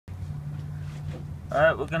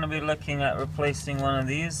Alright, we're going to be looking at replacing one of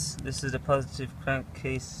these. This is a positive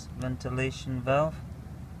crankcase ventilation valve.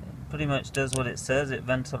 It pretty much does what it says. It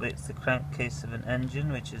ventilates the crankcase of an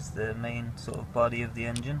engine, which is the main sort of body of the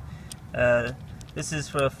engine. This is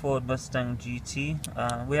for a Ford Mustang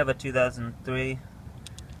GT. We have a 2003.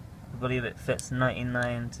 I believe it fits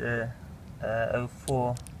 99 to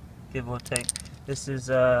 04, give or take. This is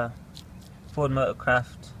Ford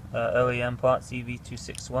Motorcraft OEM parts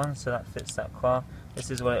EV261, so that fits that car. This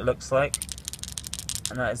is what it looks like,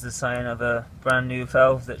 and that is the sign of a brand new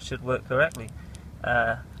valve that should work correctly.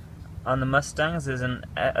 On the Mustangs there's an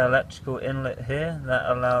electrical inlet here that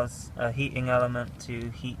allows a heating element to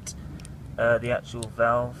heat the actual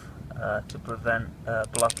valve to prevent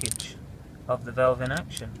blockage of the valve in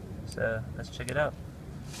action. So let's check it out.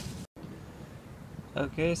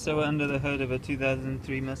 Okay, so we're under the hood of a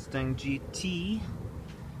 2003 Mustang GT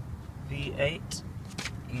V8.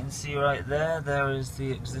 You can see right there, there is the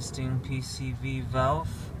existing PCV valve.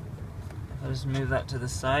 If I just move that to the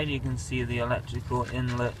side, you can see the electrical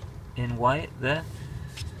inlet in white there.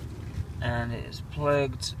 And it is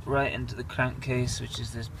plugged right into the crankcase, which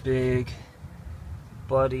is this big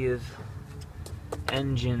body of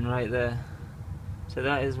engine right there. So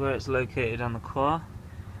that is where it's located on the car.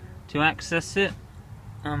 To access it,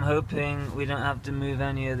 I'm hoping we don't have to move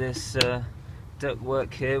any of this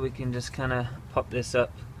ductwork here. We can just kind of pop this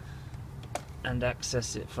up and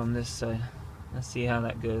access it from this side. Let's see how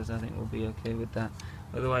that goes. I think we'll be okay with that.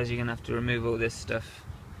 Otherwise you're going to have to remove all this stuff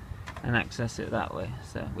and access it that way.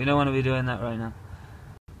 So we don't want to be doing that right now.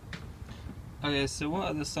 Okay, so what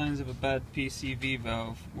are the signs of a bad PCV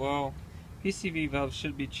valve? Well, PCV valves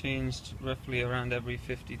should be changed roughly around every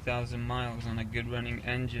 50,000 miles on a good running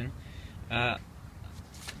engine. A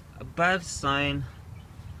bad sign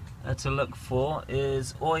to look for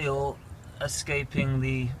is oil escaping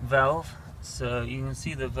the valve. So you can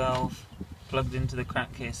see the valve plugged into the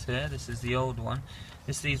crankcase here. This is the old one.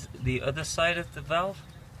 This is the other side of the valve.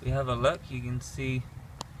 We have a look, you can see.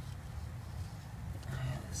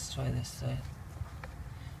 Let's try this side.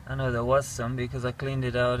 I know there was some because I cleaned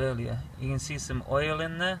it out earlier. You can see some oil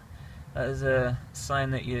in there. That is a sign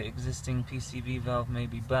that your existing PCV valve may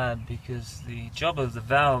be bad, because the job of the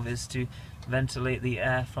valve is to ventilate the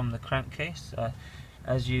air from the crankcase.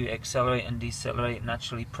 As you accelerate and decelerate,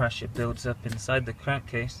 naturally pressure builds up inside the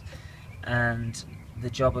crankcase, and the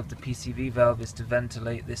job of the PCV valve is to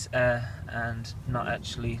ventilate this air and not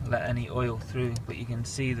actually let any oil through. But you can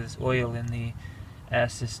see there's oil in the air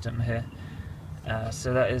system here,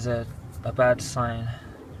 so that is a bad sign.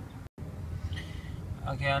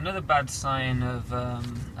 Okay, another bad sign of a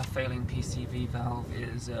failing PCV valve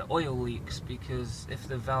is oil leaks, because if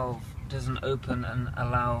the valve doesn't open and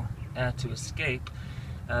allow air to escape,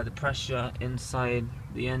 the pressure inside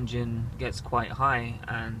the engine gets quite high,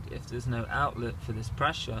 and if there's no outlet for this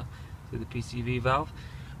pressure through the PCV valve,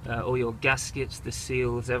 all your gaskets, the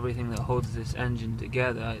seals, everything that holds this engine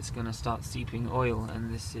together, it's going to start seeping oil,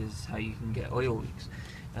 and this is how you can get oil leaks.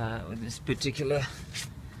 With this particular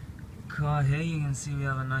car here, you can see we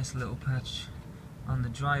have a nice little patch on the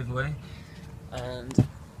driveway, and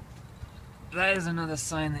that is another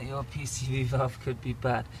sign that your PCV valve could be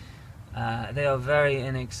bad. They are very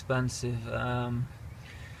inexpensive.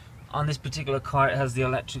 On this particular car it has the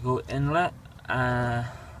electrical inlet,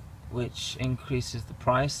 which increases the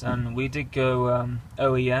price, and we did go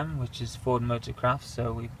OEM, which is Ford Motorcraft,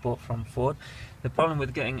 so we bought from Ford. The problem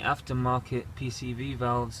with getting aftermarket PCV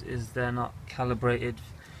valves is they're not calibrated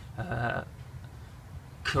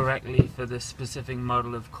correctly for this specific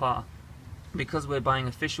model of car. Because we're buying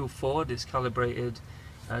official Ford, it's calibrated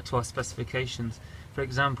to our specifications. For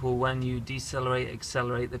example, when you decelerate,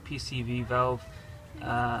 accelerate, the PCV valve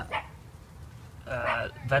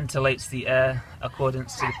ventilates the air according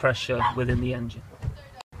to the pressure within the engine.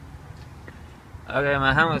 Okay,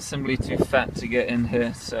 my hand was simply too fat to get in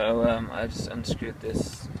here, so I just unscrewed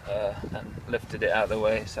this and lifted it out of the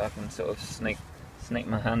way so I can sort of snake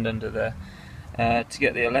my hand under there. To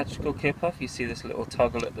get the electrical kip off, you see this little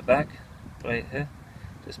toggle at the back right here.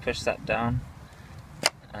 Just push that down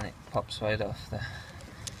and it pops right off there.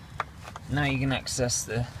 Now you can access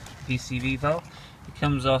the PCV valve. It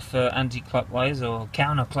comes off anti-clockwise or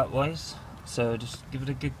counterclockwise, so just give it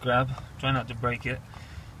a good grab, try not to break it,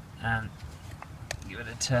 and give it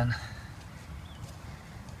a turn.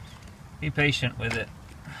 Be patient with it.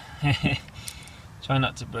 Try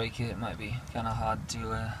not to break it, it might be kind of hard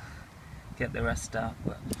to get the rest out,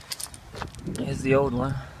 but here's the old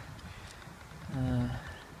one.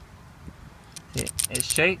 It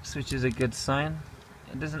shakes, which is a good sign.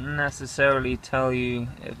 It doesn't necessarily tell you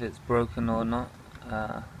if it's broken or not.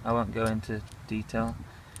 I won't go into detail.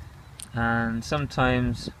 And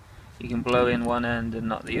sometimes you can blow in one end and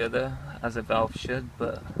not the other, as a valve should,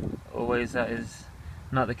 but always that is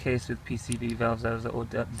not the case with PCV valves that are all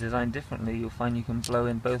designed differently. You'll find you can blow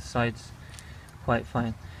in both sides quite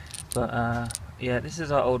fine. But yeah, this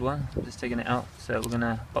is our old one. I'm just taking it out, so we're going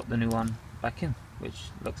to pop the new one back in, which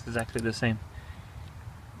looks exactly the same.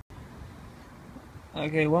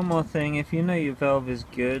 Okay, one more thing, if you know your valve is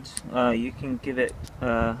good, you can give it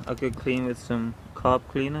a good clean with some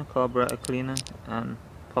carburetor cleaner, and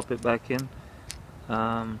pop it back in.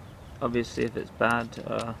 Obviously if it's bad,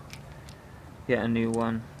 get a new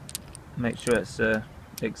one, make sure it's the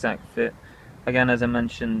exact fit. Again, as I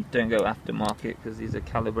mentioned, don't go aftermarket, because these are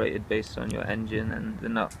calibrated based on your engine, and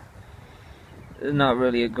they're not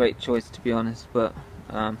really a great choice, to be honest, but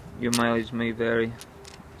your mileage may vary.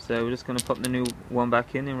 So we're just going to pop the new one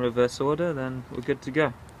back in reverse order, then we're good to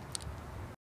go.